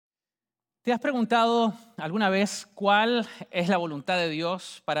¿Te has preguntado alguna vez cuál es la voluntad de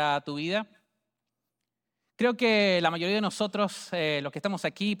Dios para tu vida? Creo que la mayoría de nosotros, los que estamos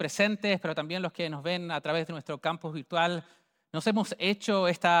aquí presentes, pero también los que nos ven a través de nuestro campus virtual, nos hemos hecho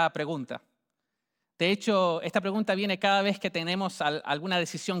esta pregunta. De hecho, esta pregunta viene cada vez que tenemos alguna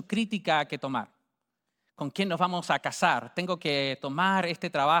decisión crítica que tomar. ¿Con quién nos vamos a casar? ¿Tengo que tomar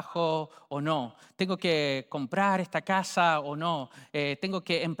este trabajo o no? ¿Tengo que comprar esta casa o no? ¿Tengo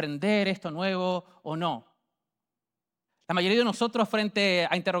que emprender esto nuevo o no? La mayoría de nosotros, frente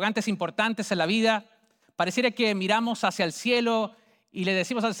a interrogantes importantes en la vida, pareciera que miramos hacia el cielo y le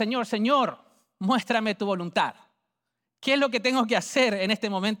decimos al Señor: Señor, muéstrame tu voluntad. ¿Qué es lo que tengo que hacer en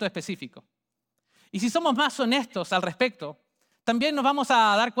este momento específico? Y si somos más honestos al respecto, también nos vamos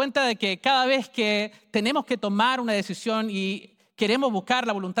a dar cuenta de que cada vez que tenemos que tomar una decisión y queremos buscar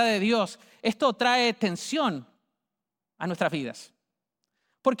la voluntad de Dios, esto trae tensión a nuestras vidas.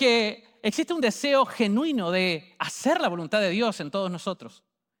 Porque existe un deseo genuino de hacer la voluntad de Dios en todos nosotros.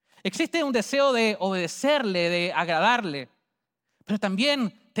 Existe un deseo de obedecerle, de agradarle. Pero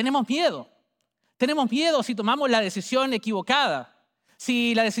también tenemos miedo. Tenemos miedo si tomamos la decisión equivocada.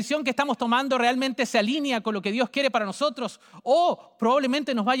 Si la decisión que estamos tomando realmente se alinea con lo que Dios quiere para nosotros, o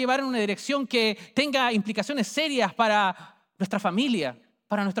probablemente nos va a llevar en una dirección que tenga implicaciones serias para nuestra familia,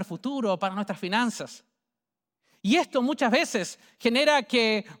 para nuestro futuro, para nuestras finanzas. Y esto muchas veces genera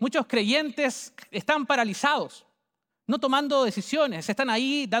que muchos creyentes están paralizados, no tomando decisiones, están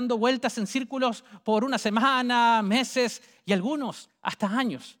ahí dando vueltas en círculos por una semana, meses y algunos hasta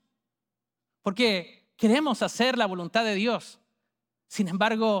años. Porque queremos hacer la voluntad de Dios. Sin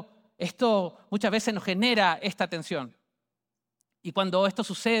embargo, esto muchas veces nos genera esta tensión. Y cuando esto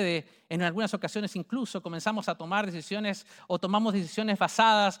sucede, en algunas ocasiones incluso comenzamos a tomar decisiones o tomamos decisiones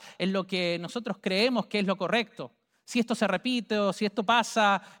basadas en lo que nosotros creemos que es lo correcto. Si esto se repite o si esto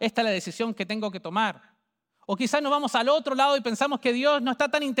pasa, esta es la decisión que tengo que tomar. O quizás nos vamos al otro lado y pensamos que Dios no está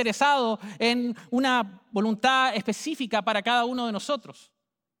tan interesado en una voluntad específica para cada uno de nosotros.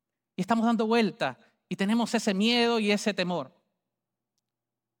 Y estamos dando vuelta y tenemos ese miedo y ese temor.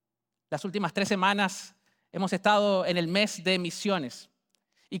 Las últimas 3 semanas hemos estado en el mes de misiones.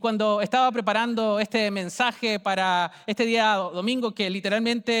 Y cuando estaba preparando este mensaje para este día domingo, que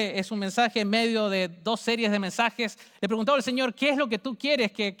literalmente es un mensaje en medio de 2 series de mensajes, le preguntaba al Señor: ¿qué es lo que tú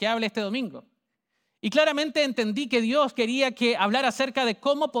quieres que hable este domingo? Y claramente entendí que Dios quería que hablara acerca de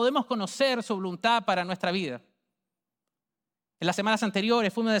cómo podemos conocer su voluntad para nuestra vida. En las semanas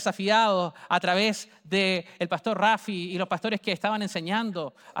anteriores fuimos desafiados a través del pastor Rafi y los pastores que estaban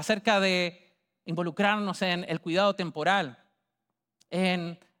enseñando acerca de involucrarnos en el cuidado temporal,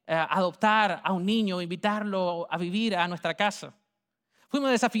 en adoptar a un niño, invitarlo a vivir a nuestra casa.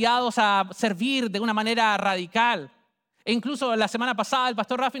 Fuimos desafiados a servir de una manera radical. E incluso la semana pasada el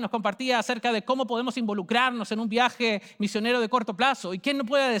pastor Rafi nos compartía acerca de cómo podemos involucrarnos en un viaje misionero de corto plazo. ¿Y quién no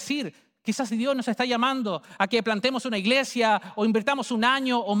puede decir? Quizás si Dios nos está llamando a que plantemos una iglesia o invirtamos un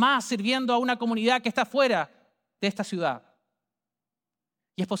año o más sirviendo a una comunidad que está fuera de esta ciudad.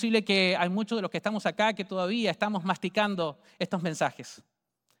 Y es posible que hay muchos de los que estamos acá que todavía estamos masticando estos mensajes.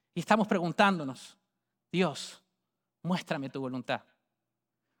 Y estamos preguntándonos: Dios, muéstrame tu voluntad.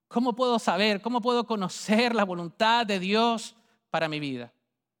 ¿Cómo puedo saber, cómo puedo conocer la voluntad de Dios para mi vida?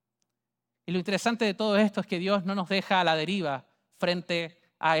 Y lo interesante de todo esto es que Dios no nos deja a la deriva frente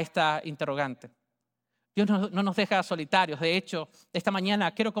a esta interrogante. Dios no nos deja solitarios. De hecho, esta mañana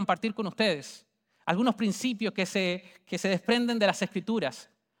quiero compartir con ustedes algunos principios que se desprenden de las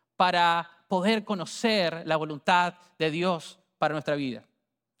Escrituras para poder conocer la voluntad de Dios para nuestra vida.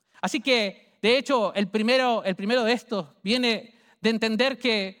 Así que, de hecho, el primero de estos viene de entender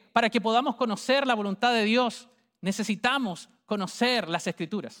que para que podamos conocer la voluntad de Dios, necesitamos conocer las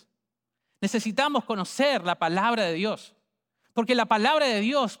Escrituras. Necesitamos conocer la palabra de Dios. Porque la palabra de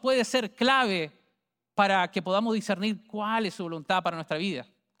Dios puede ser clave para que podamos discernir cuál es su voluntad para nuestra vida.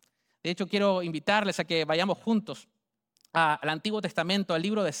 De hecho, quiero invitarles a que vayamos juntos al Antiguo Testamento, al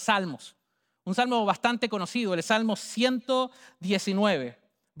libro de Salmos. Un salmo bastante conocido, el Salmo 119,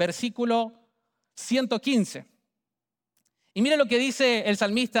 versículo 115. Y mira lo que dice el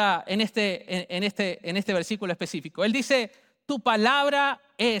salmista en este versículo específico. Él dice: tu palabra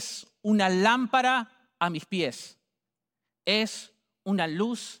es una lámpara a mis pies, es una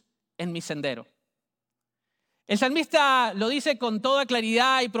luz en mi sendero. El salmista lo dice con toda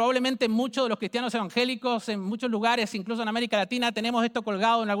claridad y probablemente muchos de los cristianos evangélicos en muchos lugares, incluso en América Latina, tenemos esto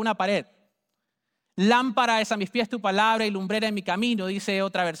colgado en alguna pared. Lámpara es a mis pies tu palabra y lumbrera en mi camino, dice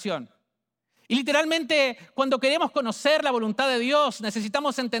otra versión. Y literalmente, cuando queremos conocer la voluntad de Dios,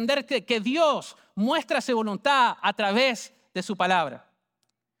 necesitamos entender que Dios muestra su voluntad a través de su palabra.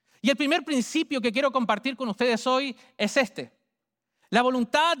 Y el primer principio que quiero compartir con ustedes hoy es este. La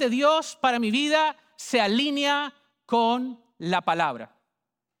voluntad de Dios para mi vida se alinea con la palabra.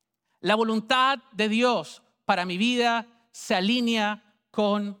 La voluntad de Dios para mi vida se alinea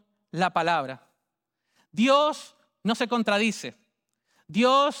con la palabra. Dios no se contradice.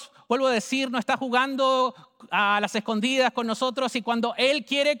 Dios, vuelvo a decir, no está jugando a las escondidas con nosotros y cuando Él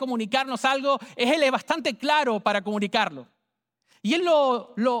quiere comunicarnos algo, Él es bastante claro para comunicarlo. Y Él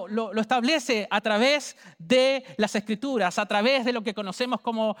lo establece a través de las Escrituras, a través de lo que conocemos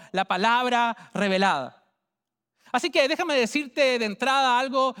como la palabra revelada. Así que déjame decirte de entrada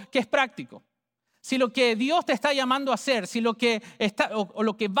algo que es práctico. Si lo que Dios te está llamando a hacer, si lo que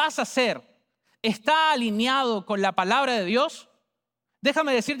lo que vas a hacer está alineado con la palabra de Dios,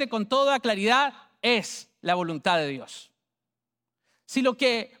 déjame decirte con toda claridad, es la voluntad de Dios. Si lo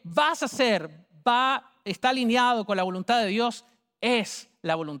que vas a hacer está alineado con la voluntad de Dios, es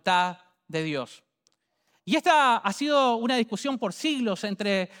la voluntad de Dios. Y esta ha sido una discusión por siglos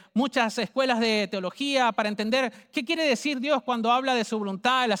entre muchas escuelas de teología para entender qué quiere decir Dios cuando habla de su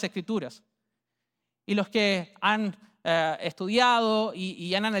voluntad en las Escrituras. Y los que han estudiado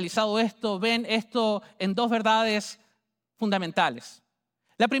y han analizado esto, ven esto en dos verdades fundamentales.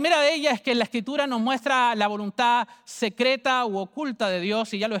 La primera de ellas es que la Escritura nos muestra la voluntad secreta u oculta de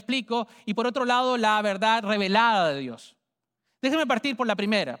Dios, y ya lo explico, y por otro lado, la verdad revelada de Dios. Déjenme partir por la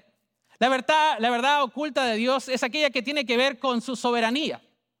primera. La verdad oculta de Dios es aquella que tiene que ver con su soberanía.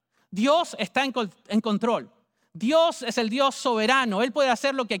 Dios está en control. Dios es el Dios soberano. Él puede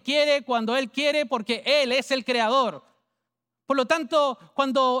hacer lo que quiere cuando Él quiere porque Él es el creador. Por lo tanto,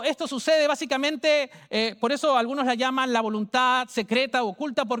 cuando esto sucede, básicamente, por eso algunos la llaman la voluntad secreta o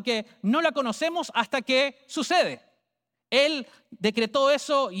oculta, porque no la conocemos hasta que sucede. Él decretó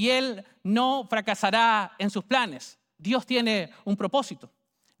eso y Él no fracasará en sus planes. Dios tiene un propósito.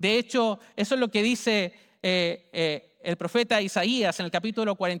 De hecho, eso es lo que dice el profeta Isaías en el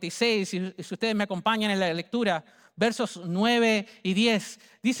capítulo 46, si ustedes me acompañan en la lectura, versos 9 y 10.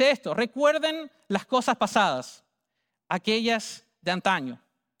 Dice esto: recuerden las cosas pasadas, aquellas de antaño.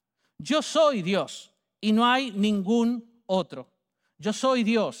 Yo soy Dios y no hay ningún otro. Yo soy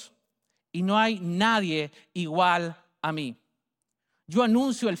Dios y no hay nadie igual a mí. Yo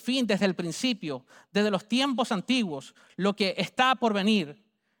anuncio el fin desde el principio, desde los tiempos antiguos, lo que está por venir.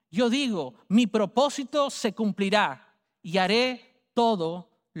 Yo digo, mi propósito se cumplirá y haré todo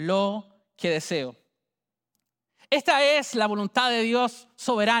lo que deseo. Esta es la voluntad de Dios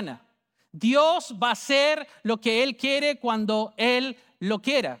soberana. Dios va a hacer lo que Él quiere cuando Él lo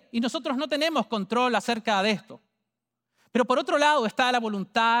quiera. Y nosotros no tenemos control acerca de esto. Pero por otro lado está la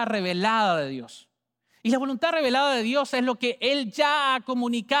voluntad revelada de Dios. Y la voluntad revelada de Dios es lo que Él ya ha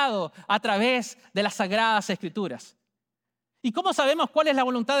comunicado a través de las Sagradas Escrituras. ¿Y cómo sabemos cuál es la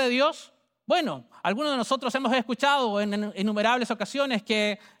voluntad de Dios? Bueno, algunos de nosotros hemos escuchado en innumerables ocasiones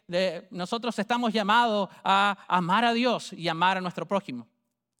que nosotros estamos llamados a amar a Dios y amar a nuestro prójimo.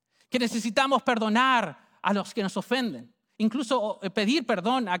 Que necesitamos perdonar a los que nos ofenden, incluso pedir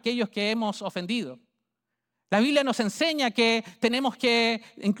perdón a aquellos que hemos ofendido. La Biblia nos enseña que tenemos que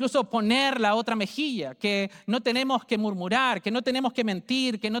incluso poner la otra mejilla, que no tenemos que murmurar, que no tenemos que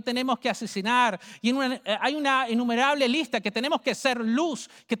mentir, que no tenemos que asesinar. Y hay una innumerable lista, que tenemos que ser luz,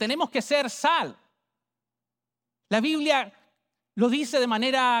 que tenemos que ser sal. La Biblia lo dice de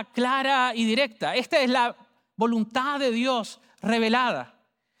manera clara y directa. Esta es la voluntad de Dios revelada.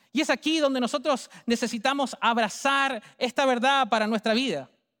 Y es aquí donde nosotros necesitamos abrazar esta verdad para nuestra vida.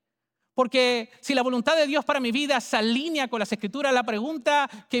 Porque si la voluntad de Dios para mi vida se alinea con las Escrituras, la pregunta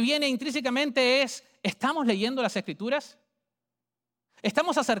que viene intrínsecamente es: ¿estamos leyendo las Escrituras?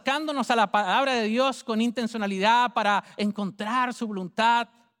 ¿Estamos acercándonos a la palabra de Dios con intencionalidad para encontrar su voluntad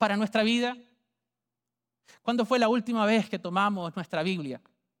para nuestra vida? ¿Cuándo fue la última vez que tomamos nuestra Biblia?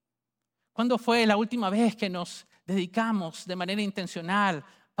 ¿Cuándo fue la última vez que nos dedicamos de manera intencional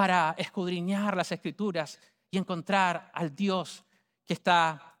para escudriñar las Escrituras y encontrar al Dios que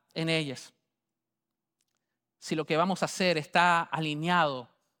está en ellas? Si lo que vamos a hacer está alineado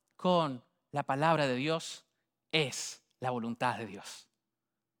con la palabra de Dios, es la voluntad de Dios.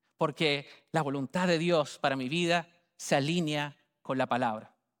 Porque la voluntad de Dios para mi vida se alinea con la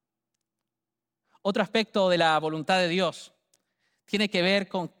palabra. Otro aspecto de la voluntad de Dios tiene que ver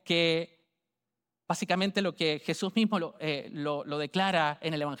con que básicamente lo que Jesús mismo lo declara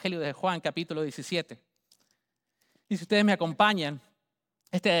en el Evangelio de Juan, capítulo 17. Y si ustedes me acompañan,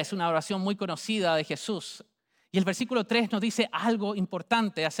 esta es una oración muy conocida de Jesús. Y el versículo 3 nos dice algo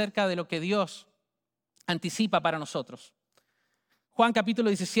importante acerca de lo que Dios anticipa para nosotros. Juan capítulo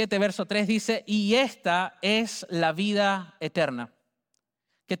 17, verso 3 dice: y esta es la vida eterna,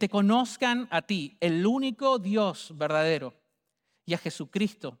 que te conozcan a ti, el único Dios verdadero, y a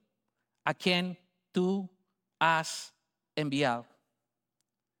Jesucristo, a quien tú has enviado.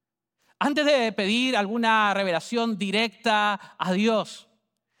 Antes de pedir alguna revelación directa a Dios,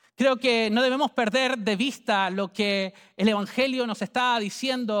 creo que no debemos perder de vista lo que el Evangelio nos está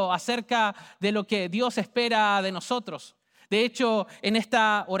diciendo acerca de lo que Dios espera de nosotros. De hecho, en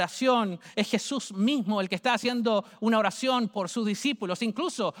esta oración es Jesús mismo el que está haciendo una oración por sus discípulos,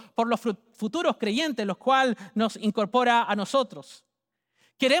 incluso por los futuros creyentes, los cuales nos incorpora a nosotros.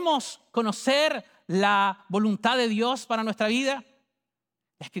 ¿Queremos conocer la voluntad de Dios para nuestra vida?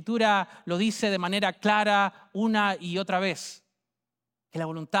 La Escritura lo dice de manera clara una y otra vez, que la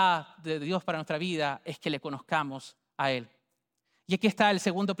voluntad de Dios para nuestra vida es que le conozcamos a Él. Y aquí está el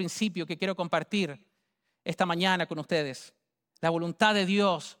segundo principio que quiero compartir esta mañana con ustedes. La voluntad de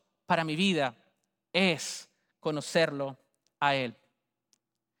Dios para mi vida es conocerlo a Él.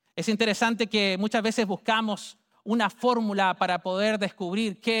 Es interesante que muchas veces buscamos una fórmula para poder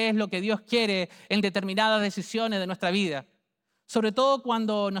descubrir qué es lo que Dios quiere en determinadas decisiones de nuestra vida. Sobre todo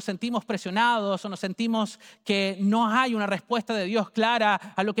cuando nos sentimos presionados o nos sentimos que no hay una respuesta de Dios clara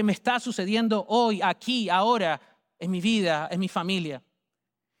a lo que me está sucediendo hoy, aquí, ahora, en mi vida, en mi familia.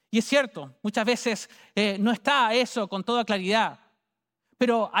 Y es cierto, muchas veces no está eso con toda claridad.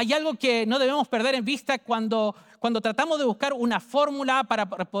 Pero hay algo que no debemos perder en vista cuando tratamos de buscar una fórmula para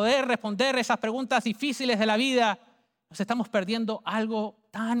poder responder esas preguntas difíciles de la vida. Nos estamos perdiendo algo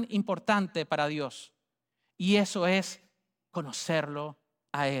tan importante para Dios. Y eso es conocerlo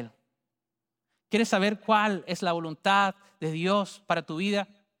a Él. ¿Quieres saber cuál es la voluntad de Dios para tu vida?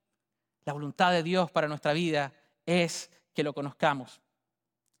 La voluntad de Dios para nuestra vida es que lo conozcamos.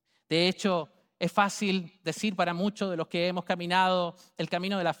 De hecho, es fácil decir para muchos de los que hemos caminado el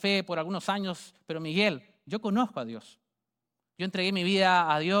camino de la fe por algunos años, pero Miguel, yo conozco a Dios. Yo entregué mi vida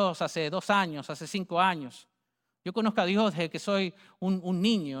a Dios hace 2 años, hace 5 años. Yo conozco a Dios desde que soy un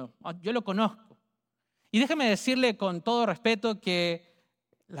niño. Yo lo conozco. Y déjeme decirle con todo respeto que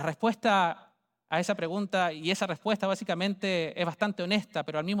la respuesta a esa pregunta, y esa respuesta básicamente es bastante honesta,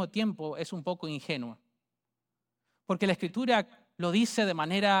 pero al mismo tiempo es un poco ingenua. Porque la Escritura lo dice de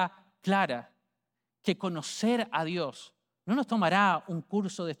manera clara, que conocer a Dios no nos tomará un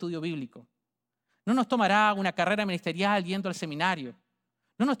curso de estudio bíblico, no nos tomará una carrera ministerial yendo al seminario,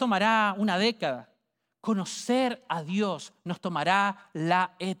 no nos tomará una década. Conocer a Dios nos tomará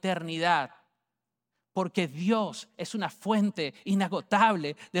la eternidad, porque Dios es una fuente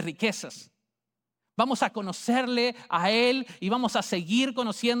inagotable de riquezas. Vamos a conocerle a Él y vamos a seguir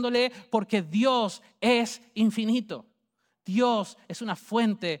conociéndole porque Dios es infinito. Dios es una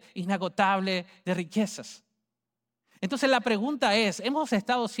fuente inagotable de riquezas. Entonces la pregunta es, ¿hemos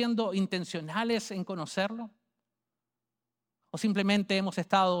estado siendo intencionales en conocerlo? ¿O simplemente hemos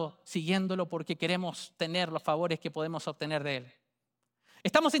estado siguiéndolo porque queremos tener los favores que podemos obtener de Él?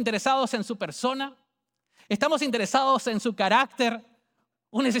 ¿Estamos interesados en su persona? ¿Estamos interesados en su carácter?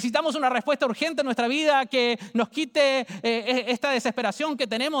 ¿O necesitamos una respuesta urgente en nuestra vida que nos quite esta desesperación que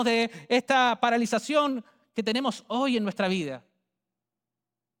tenemos, de esta paralización que tenemos hoy en nuestra vida?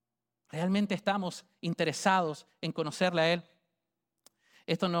 ¿Realmente estamos interesados en conocerle a Él?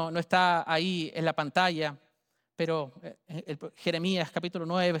 Esto no está ahí en la pantalla, pero Jeremías capítulo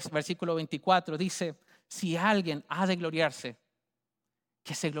 9, versículo 24 dice, si alguien ha de gloriarse,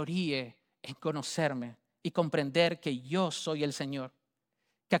 que se gloríe en conocerme y comprender que yo soy el Señor,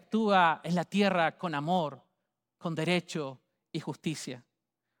 que actúa en la tierra con amor, con derecho y justicia,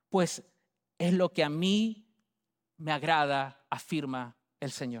 pues es lo que a mí me agrada, afirma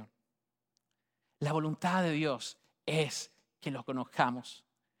el Señor. La voluntad de Dios es que lo conozcamos.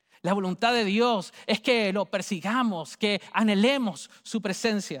 La voluntad de Dios es que lo persigamos, que anhelemos su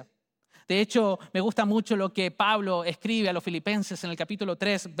presencia. De hecho, me gusta mucho lo que Pablo escribe a los Filipenses en el capítulo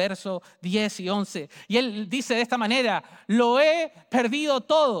 3, versos 10 y 11. Y él dice de esta manera, lo he perdido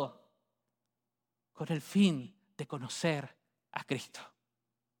todo con el fin de conocer a Cristo.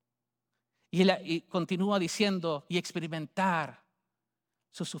 Y continúa diciendo, y experimentar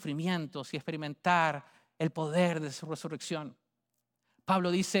sus sufrimientos y experimentar el poder de su resurrección.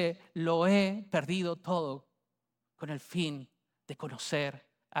 Pablo dice, lo he perdido todo con el fin de conocer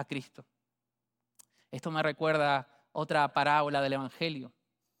a Cristo. Esto me recuerda otra parábola del Evangelio,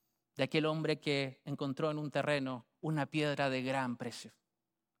 de aquel hombre que encontró en un terreno una piedra de gran precio,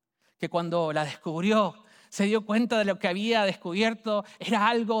 que cuando la descubrió, se dio cuenta de lo que había descubierto era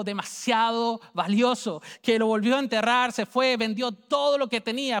algo demasiado valioso, que lo volvió a enterrar, se fue, vendió todo lo que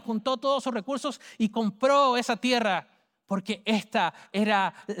tenía, juntó todos sus recursos y compró esa tierra, porque esta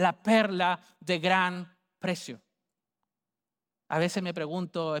era la perla de gran precio. A veces me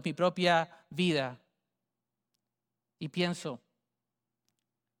pregunto en mi propia vida y pienso,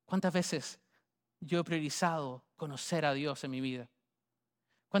 ¿cuántas veces yo he priorizado conocer a Dios en mi vida?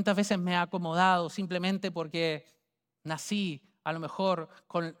 ¿Cuántas veces me he acomodado simplemente porque nací a lo mejor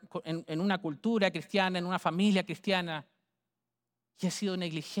en una cultura cristiana, en una familia cristiana, y he sido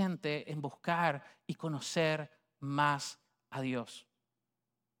negligente en buscar y conocer más a Dios?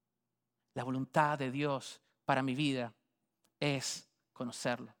 La voluntad de Dios para mi vida es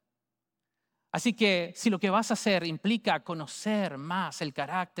conocerlo. Así que si lo que vas a hacer implica conocer más el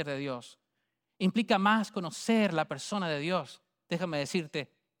carácter de Dios, implica más conocer la persona de Dios, déjame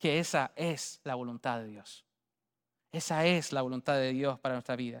decirte que esa es la voluntad de Dios. Esa es la voluntad de Dios para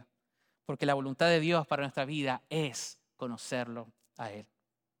nuestra vida. Porque la voluntad de Dios para nuestra vida es conocerlo a Él.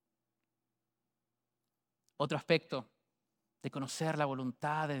 Otro aspecto de conocer la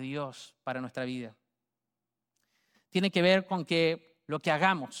voluntad de Dios para nuestra vida tiene que ver con que lo que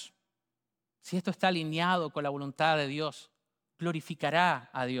hagamos, si esto está alineado con la voluntad de Dios, glorificará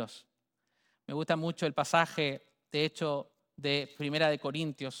a Dios. Me gusta mucho el pasaje, de hecho, de Primera de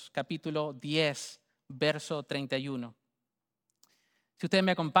Corintios, capítulo 10, verso 31. Si ustedes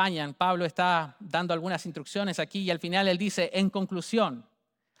me acompañan, Pablo está dando algunas instrucciones aquí y al final él dice, en conclusión,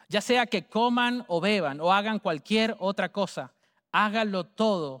 ya sea que coman o beban o hagan cualquier otra cosa, háganlo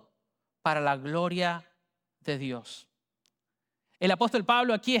todo para la gloria de Dios. El apóstol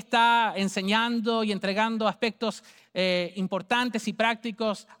Pablo aquí está enseñando y entregando aspectos importantes y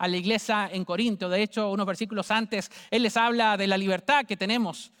prácticos a la iglesia en Corinto. De hecho, unos versículos antes, él les habla de la libertad que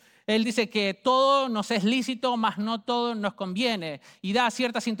tenemos. Él dice que todo nos es lícito, mas no todo nos conviene. Y da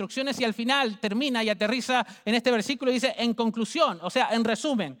ciertas instrucciones y al final termina y aterriza en este versículo y dice, en conclusión, o sea, en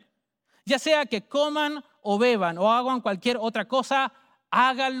resumen, ya sea que coman o beban o hagan cualquier otra cosa,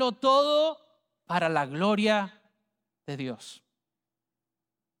 háganlo todo para la gloria de Dios.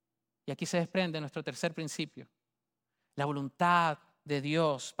 Y aquí se desprende nuestro tercer principio. La voluntad de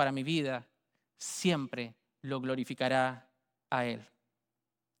Dios para mi vida siempre lo glorificará a Él.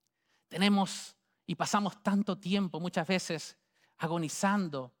 Tenemos y pasamos tanto tiempo muchas veces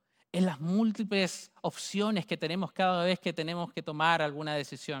agonizando en las múltiples opciones que tenemos cada vez que tenemos que tomar alguna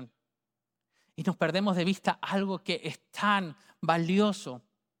decisión. Y nos perdemos de vista algo que es tan valioso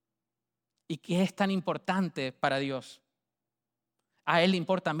y que es tan importante para Dios. A Él le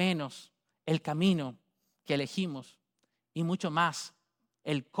importa menos el camino que elegimos y mucho más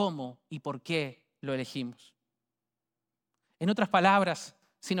el cómo y por qué lo elegimos. En otras palabras,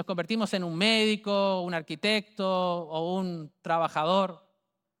 si nos convertimos en un médico, un arquitecto o un trabajador,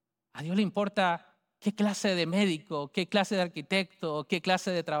 a Dios le importa qué clase de médico, qué clase de arquitecto, qué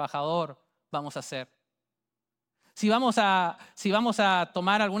clase de trabajador vamos a ser. Si vamos a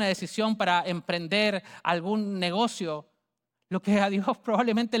tomar alguna decisión para emprender algún negocio, lo que a Dios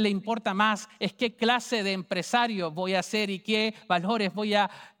probablemente le importa más es qué clase de empresario voy a ser y qué valores voy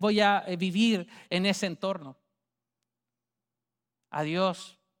a vivir en ese entorno. A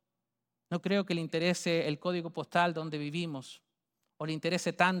Dios no creo que le interese el código postal donde vivimos o le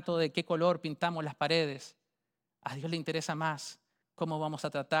interese tanto de qué color pintamos las paredes. A Dios le interesa más cómo vamos a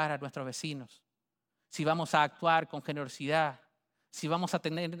tratar a nuestros vecinos, si vamos a actuar con generosidad, si vamos a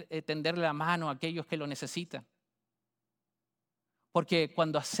tenderle la mano a aquellos que lo necesitan. Porque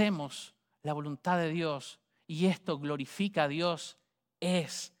cuando hacemos la voluntad de Dios y esto glorifica a Dios,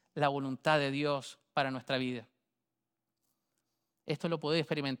 es la voluntad de Dios para nuestra vida. Esto lo pude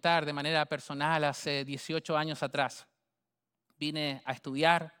experimentar de manera personal hace 18 años atrás. Vine a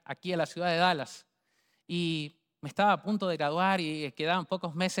estudiar aquí a la ciudad de Dallas y me estaba a punto de graduar y quedaban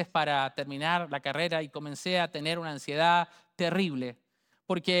pocos meses para terminar la carrera y comencé a tener una ansiedad terrible.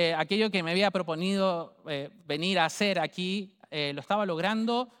 Porque aquello que me había proponido venir a hacer aquí lo estaba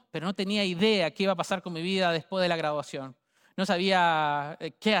logrando, pero no tenía idea qué iba a pasar con mi vida después de la graduación. No sabía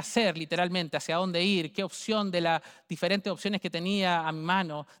qué hacer literalmente, hacia dónde ir, qué opción de las diferentes opciones que tenía a mi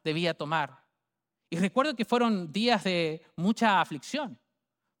mano debía tomar. Y recuerdo que fueron días de mucha aflicción.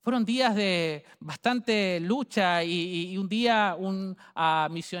 Fueron días de bastante lucha y un día un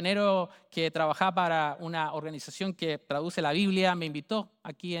misionero que trabajaba para una organización que traduce la Biblia me invitó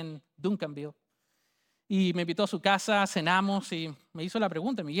aquí en Duncanville. Y me invitó a su casa, cenamos y me hizo la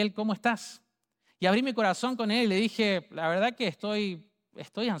pregunta, Miguel, ¿cómo estás? Y abrí mi corazón con él y le dije, la verdad que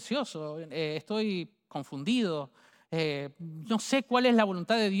estoy ansioso, estoy confundido. No sé cuál es la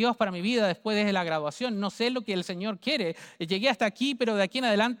voluntad de Dios para mi vida después de la graduación. No sé lo que el Señor quiere. Llegué hasta aquí, pero de aquí en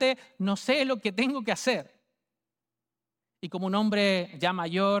adelante no sé lo que tengo que hacer. Y como un hombre ya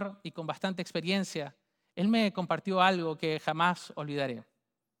mayor y con bastante experiencia, él me compartió algo que jamás olvidaré.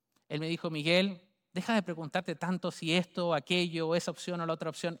 Él me dijo, Miguel, deja de preguntarte tanto si esto, aquello, esa opción o la otra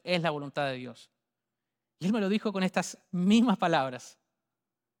opción es la voluntad de Dios. Y él me lo dijo con estas mismas palabras.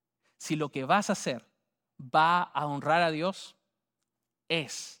 Si lo que vas a hacer va a honrar a Dios,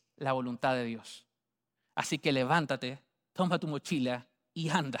 es la voluntad de Dios. Así que levántate, toma tu mochila y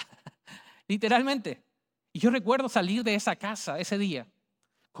anda. Literalmente. Y yo recuerdo salir de esa casa ese día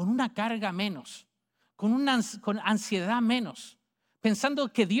con una carga menos, con ansiedad menos,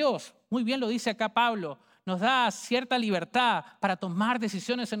 pensando que Dios, muy bien lo dice acá Pablo, nos da cierta libertad para tomar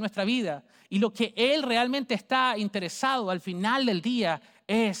decisiones en nuestra vida. Y lo que Él realmente está interesado al final del día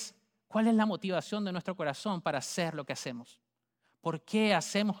es cuál es la motivación de nuestro corazón para hacer lo que hacemos. ¿Por qué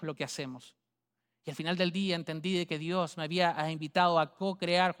hacemos lo que hacemos? Y al final del día entendí de que Dios me había invitado a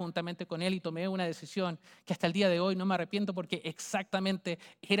co-crear juntamente con Él y tomé una decisión que hasta el día de hoy no me arrepiento porque exactamente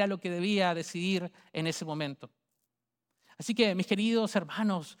era lo que debía decidir en ese momento. Así que, mis queridos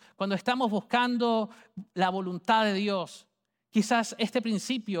hermanos, cuando estamos buscando la voluntad de Dios, quizás este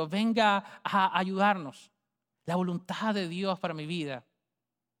principio venga a ayudarnos. La voluntad de Dios para mi vida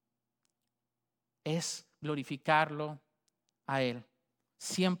es glorificarlo a Él.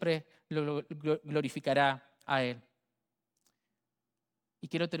 Siempre lo glorificará a Él. Y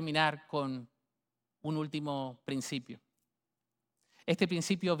quiero terminar con un último principio. Este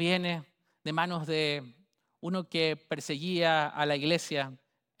principio viene de manos de uno que perseguía a la iglesia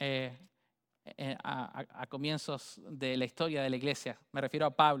a comienzos de la historia de la iglesia. Me refiero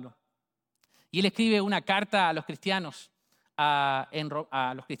a Pablo. Y él escribe una carta a los cristianos, a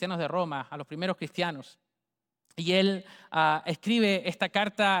los cristianos de Roma, a los primeros cristianos. Y él escribe esta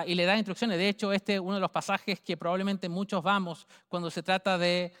carta y le da instrucciones. De hecho, este es uno de los pasajes que probablemente muchos vamos cuando se trata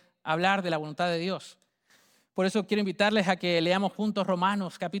de hablar de la voluntad de Dios. Por eso quiero invitarles a que leamos juntos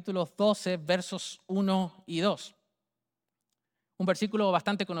Romanos capítulo 12, versos 1 y 2. Un versículo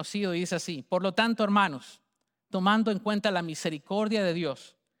bastante conocido y dice así: por lo tanto, hermanos, tomando en cuenta la misericordia de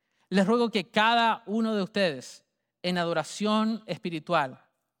Dios, les ruego que cada uno de ustedes, en adoración espiritual,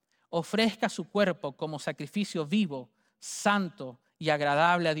 ofrezca su cuerpo como sacrificio vivo, santo y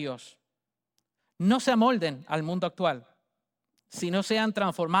agradable a Dios. No se amolden al mundo actual, sino sean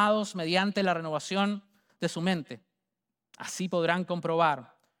transformados mediante la renovación de su mente. Así podrán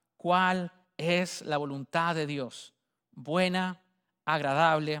comprobar cuál es la voluntad de Dios, buena,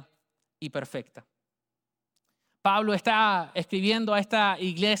 agradable y perfecta. Pablo está escribiendo a esta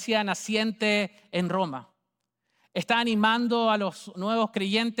iglesia naciente en Roma. Está animando a los nuevos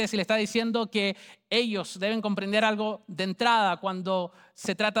creyentes y le está diciendo que ellos deben comprender algo de entrada cuando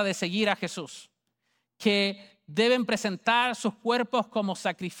se trata de seguir a Jesús. Que deben presentar sus cuerpos como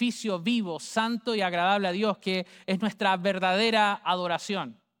sacrificio vivo, santo y agradable a Dios, que es nuestra verdadera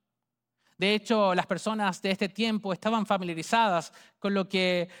adoración. De hecho, las personas de este tiempo estaban familiarizadas con lo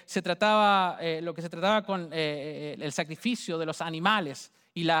que se trataba con el sacrificio de los animales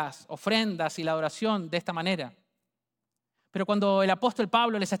y las ofrendas y la adoración de esta manera. Pero cuando el apóstol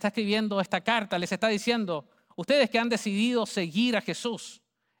Pablo les está escribiendo esta carta, les está diciendo: ustedes que han decidido seguir a Jesús,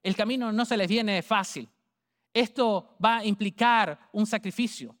 el camino no se les viene fácil. Esto va a implicar un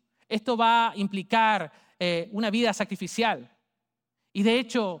sacrificio. Esto va a implicar una vida sacrificial. Y de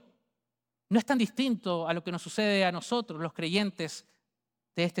hecho, no es tan distinto a lo que nos sucede a nosotros, los creyentes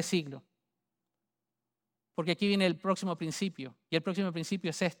de este siglo. Porque aquí viene el próximo principio. Y el próximo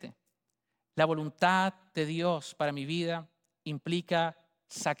principio es este: la voluntad de Dios para mi vida implica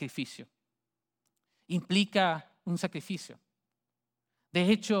sacrificio. Implica un sacrificio. De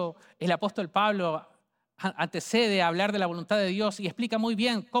hecho, el apóstol Pablo antecede a hablar de la voluntad de Dios y explica muy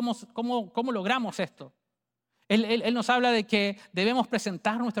bien cómo logramos esto. Él nos habla de que debemos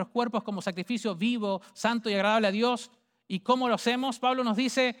presentar nuestros cuerpos como sacrificio vivo, santo y agradable a Dios. ¿Y cómo lo hacemos? Pablo nos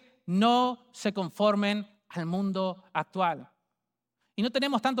dice: no se conformen al mundo actual. Y no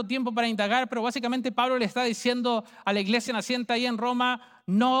tenemos tanto tiempo para indagar, pero básicamente Pablo le está diciendo a la iglesia naciente ahí en Roma: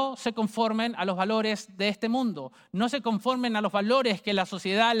 no se conformen a los valores de este mundo, no se conformen a los valores que la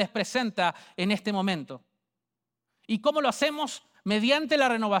sociedad les presenta en este momento. ¿Y cómo lo hacemos? Mediante la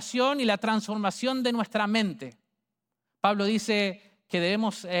renovación y la transformación de nuestra mente. Pablo dice que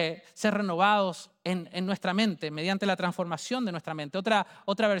debemos ser renovados en nuestra mente, mediante la transformación de nuestra mente.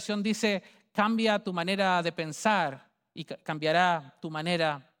 Otra versión dice: cambia tu manera de pensar y cambiará tu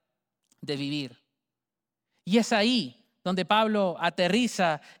manera de vivir. Y es ahí donde Pablo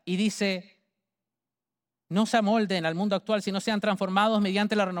aterriza y dice: no se amolden al mundo actual, sino sean transformados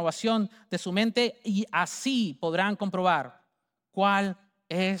mediante la renovación de su mente, y así podrán comprobar cuál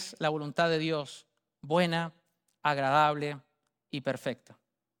es la voluntad de Dios, buena, agradable y perfecta.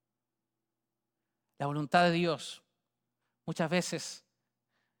 La voluntad de Dios muchas veces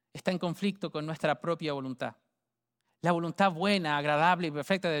está en conflicto con nuestra propia voluntad. La voluntad buena, agradable y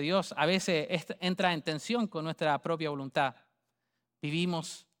perfecta de Dios a veces entra en tensión con nuestra propia voluntad.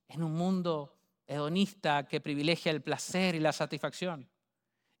 Vivimos en un mundo hedonista que privilegia el placer y la satisfacción.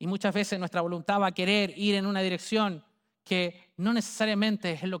 Y muchas veces nuestra voluntad va a querer ir en una dirección que no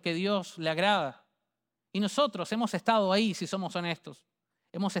necesariamente es lo que Dios le agrada. Y nosotros hemos estado ahí, si somos honestos.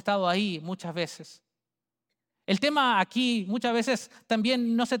 Hemos estado ahí muchas veces. El tema aquí muchas veces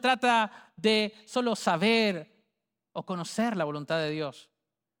también no se trata de solo saber o conocer la voluntad de Dios.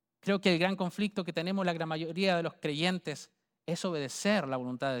 Creo que el gran conflicto que tenemos la gran mayoría de los creyentes es obedecer la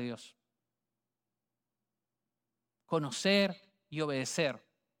voluntad de Dios. Conocer y obedecer.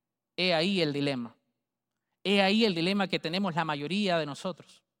 He ahí el dilema. He ahí el dilema que tenemos la mayoría de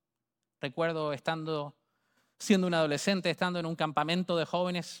nosotros. Recuerdo siendo un adolescente, estando en un campamento de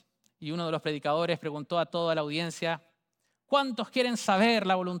jóvenes, y uno de los predicadores preguntó a toda la audiencia: ¿cuántos quieren saber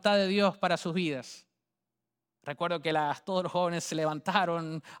la voluntad de Dios para sus vidas? Recuerdo que todos los jóvenes se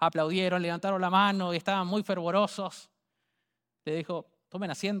levantaron, aplaudieron, levantaron la mano y estaban muy fervorosos. Le dijo: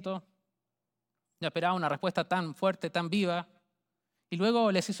 tomen asiento. No esperaba una respuesta tan fuerte, tan viva. Y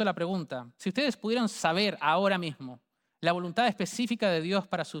luego les hizo la pregunta: si ustedes pudieran saber ahora mismo la voluntad específica de Dios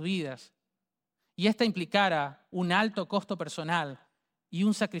para sus vidas, y esta implicara un alto costo personal y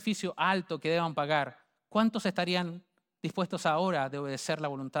un sacrificio alto que deban pagar, ¿cuántos estarían dispuestos ahora de obedecer la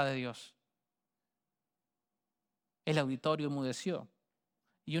voluntad de Dios? El auditorio enmudeció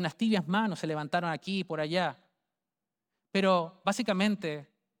y unas tibias manos se levantaron aquí y por allá. Pero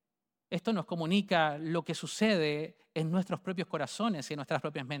básicamente esto nos comunica lo que sucede en nuestros propios corazones y en nuestras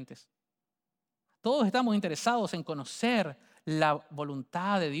propias mentes. Todos estamos interesados en conocer la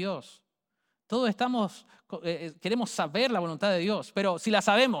voluntad de Dios. Todos queremos saber la voluntad de Dios, pero si la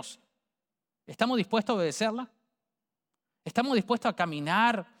sabemos, ¿estamos dispuestos a obedecerla? ¿Estamos dispuestos a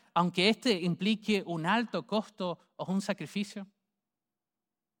caminar aunque este implique un alto costo o un sacrificio?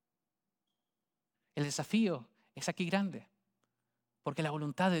 El desafío es aquí grande, porque la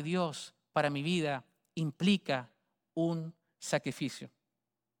voluntad de Dios para mi vida implica un sacrificio.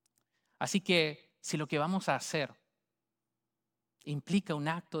 Así que si lo que vamos a hacer implica un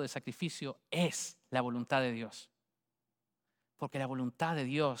acto de sacrificio, es la voluntad de Dios. Porque la voluntad de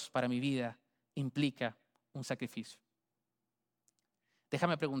Dios para mi vida implica un sacrificio.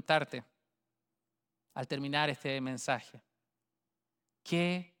 Déjame preguntarte, al terminar este mensaje,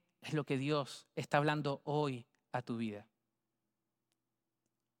 ¿qué es lo que Dios está hablando hoy a tu vida?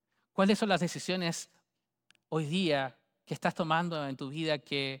 ¿Cuáles son las decisiones hoy día que estás tomando en tu vida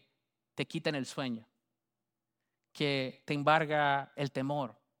que te quitan el sueño, que te embarga el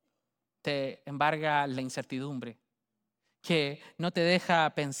temor, te embarga la incertidumbre, que no te deja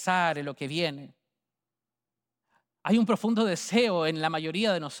pensar en lo que viene? Hay un profundo deseo en la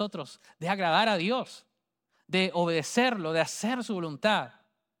mayoría de nosotros de agradar a Dios, de obedecerlo, de hacer su voluntad,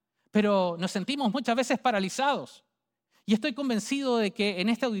 pero nos sentimos muchas veces paralizados. Y estoy convencido de que en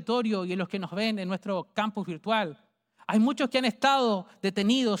este auditorio y en los que nos ven en nuestro campus virtual, hay muchos que han estado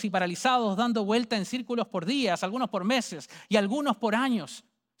detenidos y paralizados, dando vuelta en círculos por días, algunos por meses y algunos por años,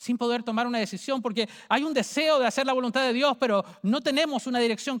 sin poder tomar una decisión, porque hay un deseo de hacer la voluntad de Dios, pero no tenemos una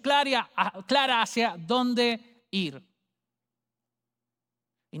dirección clara hacia dónde ir.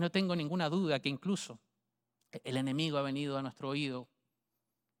 Y no tengo ninguna duda que incluso el enemigo ha venido a nuestro oído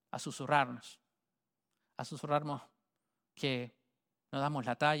a susurrarnos que no damos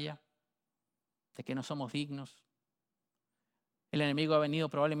la talla, de que no somos dignos. El enemigo ha venido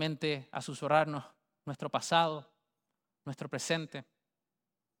probablemente a susurrarnos nuestro pasado, nuestro presente,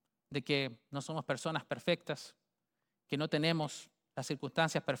 de que no somos personas perfectas, que no tenemos las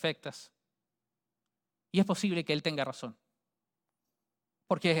circunstancias perfectas. Y es posible que él tenga razón,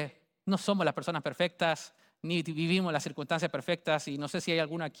 porque no somos las personas perfectas, ni vivimos las circunstancias perfectas, y no sé si hay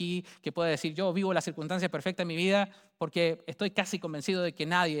alguno aquí que pueda decir: yo vivo las circunstancias perfectas en mi vida, porque estoy casi convencido de que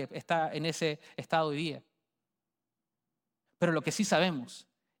nadie está en ese estado hoy día. Pero lo que sí sabemos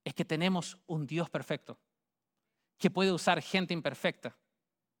es que tenemos un Dios perfecto, que puede usar gente imperfecta,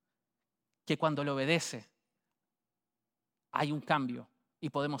 que cuando le obedece hay un cambio y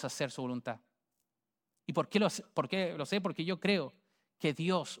podemos hacer su voluntad. ¿Y por qué lo sé? Porque yo creo que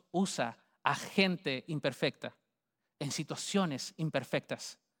Dios usa a gente imperfecta en situaciones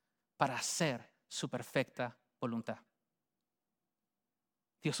imperfectas para hacer su perfecta voluntad.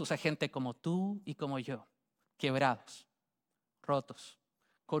 Dios usa gente como tú y como yo, quebrados, rotos,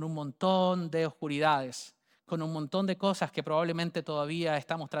 con un montón de oscuridades, con un montón de cosas que probablemente todavía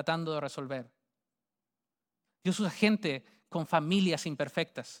estamos tratando de resolver. Dios usa gente con familias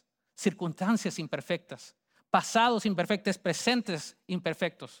imperfectas, circunstancias imperfectas, pasados imperfectos, presentes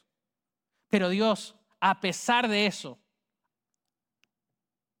imperfectos. Pero Dios, a pesar de eso,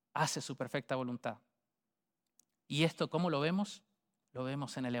 hace su perfecta voluntad. ¿Y esto cómo lo vemos? Lo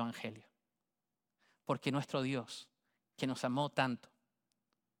vemos en el Evangelio. Porque nuestro Dios, que nos amó tanto,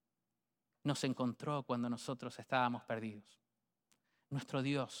 nos encontró cuando nosotros estábamos perdidos. Nuestro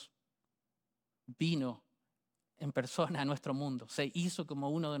Dios vino en persona a nuestro mundo, se hizo como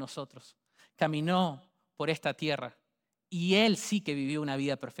uno de nosotros, caminó por esta tierra y Él sí que vivió una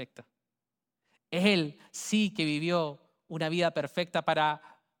vida perfecta. Él sí que vivió una vida perfecta para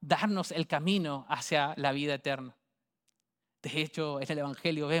darnos el camino hacia la vida eterna. De hecho, en el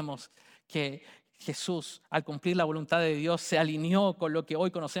Evangelio vemos que Jesús, al cumplir la voluntad de Dios, se alineó con lo que hoy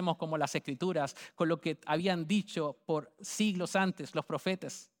conocemos como las Escrituras, con lo que habían dicho por siglos antes los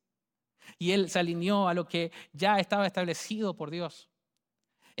profetas. Y Él se alineó a lo que ya estaba establecido por Dios.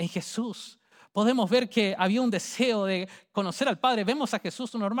 En Jesús podemos ver que había un deseo de conocer al Padre. Vemos a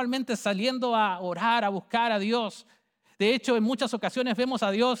Jesús normalmente saliendo a orar, a buscar a Dios. De hecho, en muchas ocasiones vemos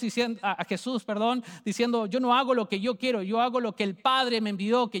a Jesús, diciendo, yo no hago lo que yo quiero, yo hago lo que el Padre me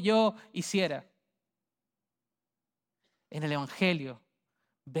envió que yo hiciera. En el Evangelio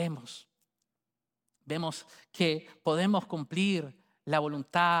vemos que podemos cumplir la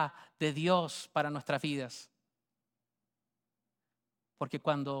voluntad de Dios para nuestras vidas. Porque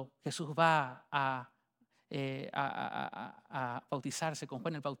cuando Jesús va a bautizarse con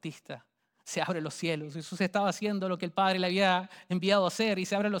Juan el Bautista, se abren los cielos. Jesús estaba haciendo lo que el Padre le había enviado a hacer y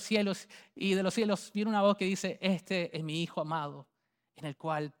se abren los cielos y de los cielos viene una voz que dice, este es mi Hijo amado, en el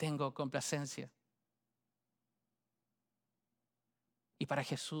cual tengo complacencia. Y para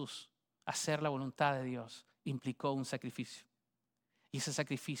Jesús, hacer la voluntad de Dios implicó un sacrificio. Y ese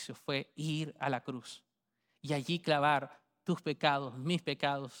sacrificio fue ir a la cruz y allí clavar tus pecados, mis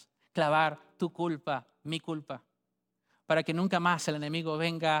pecados, clavar tu culpa, mi culpa, para que nunca más el enemigo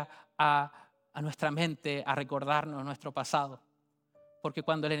venga a nuestra mente a recordarnos nuestro pasado. Porque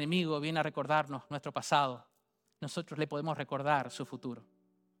cuando el enemigo viene a recordarnos nuestro pasado, nosotros le podemos recordar su futuro.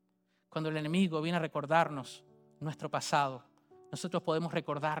 Cuando el enemigo viene a recordarnos nuestro pasado, nosotros podemos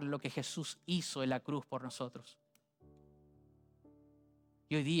recordar lo que Jesús hizo en la cruz por nosotros.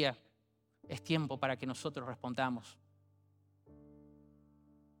 Y hoy día es tiempo para que nosotros respondamos.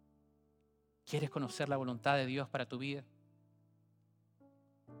 ¿Quieres conocer la voluntad de Dios para tu vida?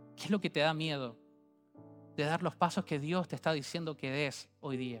 ¿Qué es lo que te da miedo de dar los pasos que Dios te está diciendo que des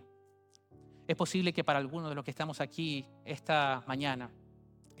hoy día? Es posible que para algunos de los que estamos aquí esta mañana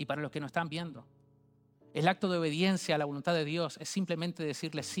y para los que nos están viendo, el acto de obediencia a la voluntad de Dios es simplemente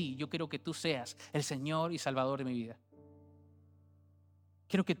decirle, sí, yo quiero que tú seas el Señor y Salvador de mi vida.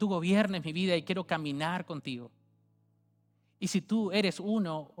 Quiero que tú gobiernes mi vida y quiero caminar contigo. Y si tú eres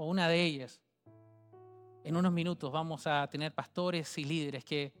uno o una de ellas, en unos minutos vamos a tener pastores y líderes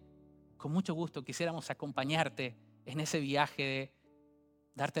que con mucho gusto quisiéramos acompañarte en ese viaje de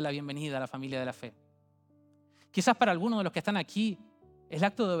darte la bienvenida a la familia de la fe. Quizás para algunos de los que están aquí, el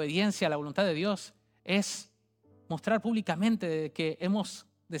acto de obediencia a la voluntad de Dios es mostrar públicamente que hemos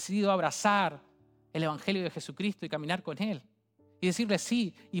decidido abrazar el Evangelio de Jesucristo y caminar con Él. Y decirle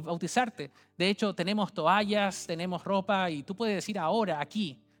sí y bautizarte. De hecho, tenemos toallas, tenemos ropa y tú puedes decir ahora,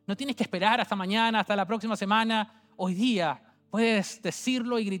 aquí. No tienes que esperar hasta mañana, hasta la próxima semana. Hoy día puedes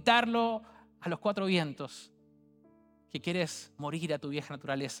decirlo y gritarlo a los cuatro vientos que quieres morir a tu vieja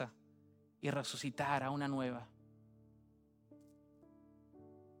naturaleza y resucitar a una nueva.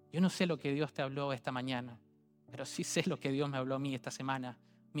 Yo no sé lo que Dios te habló esta mañana, pero sí sé lo que Dios me habló a mí esta semana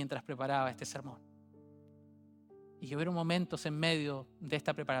mientras preparaba este sermón. Y hubieron momentos en medio de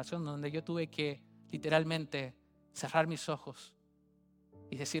esta preparación donde yo tuve que literalmente cerrar mis ojos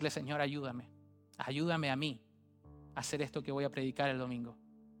y decirle, Señor, ayúdame a mí a hacer esto que voy a predicar el domingo.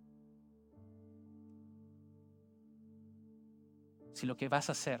 Si lo que vas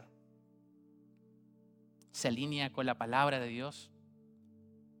a hacer se alinea con la palabra de Dios,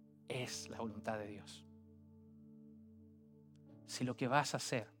 es la voluntad de Dios. Si lo que vas a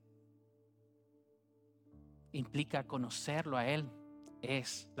hacer implica conocerlo a Él,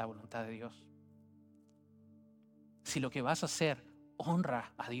 es la voluntad de Dios. Si lo que vas a hacer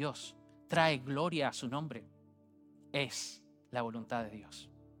honra a Dios, trae gloria a su nombre, es la voluntad de Dios.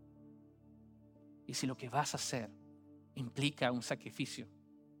 Y si lo que vas a hacer implica un sacrificio,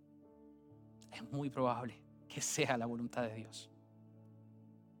 es muy probable que sea la voluntad de Dios.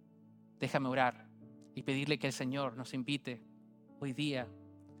 Déjame orar y pedirle que el Señor nos invite hoy día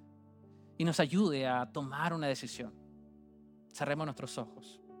y nos ayude a tomar una decisión. Cerremos nuestros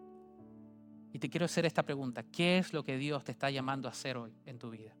ojos. Y te quiero hacer esta pregunta. ¿Qué es lo que Dios te está llamando a hacer hoy en tu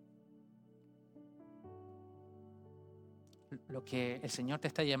vida? lo que el Señor te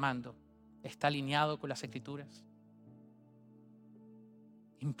está llamando está alineado con las Escrituras?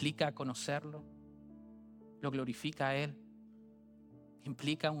 ¿Implica conocerlo? ¿Lo glorifica a Él?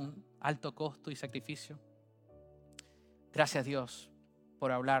 ¿Implica un alto costo y sacrificio? Gracias, Dios,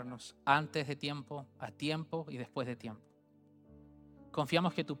 por hablarnos antes de tiempo, a tiempo y después de tiempo.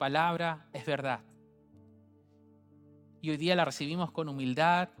 Confiamos que tu palabra es verdad. Y hoy día la recibimos con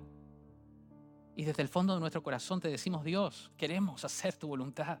humildad. Y desde el fondo de nuestro corazón te decimos: Dios, queremos hacer tu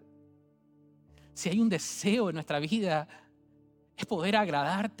voluntad. Si hay un deseo en nuestra vida, es poder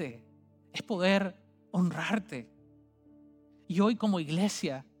agradarte, es poder honrarte. Y hoy como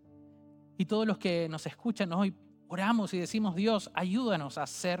iglesia, y todos los que nos escuchan hoy, oramos y decimos: Dios, ayúdanos a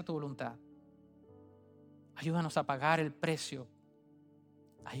hacer tu voluntad. Ayúdanos a pagar el precio.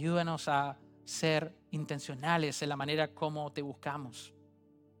 Ayúdanos a ser intencionales en la manera como te buscamos.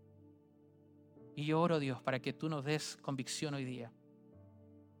 Y yo oro, Dios, para que tú nos des convicción hoy día,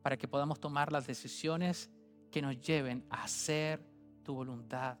 para que podamos tomar las decisiones que nos lleven a hacer tu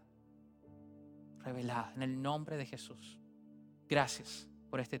voluntad revelada en el nombre de Jesús. Gracias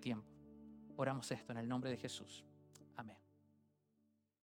por este tiempo. Oramos esto en el nombre de Jesús.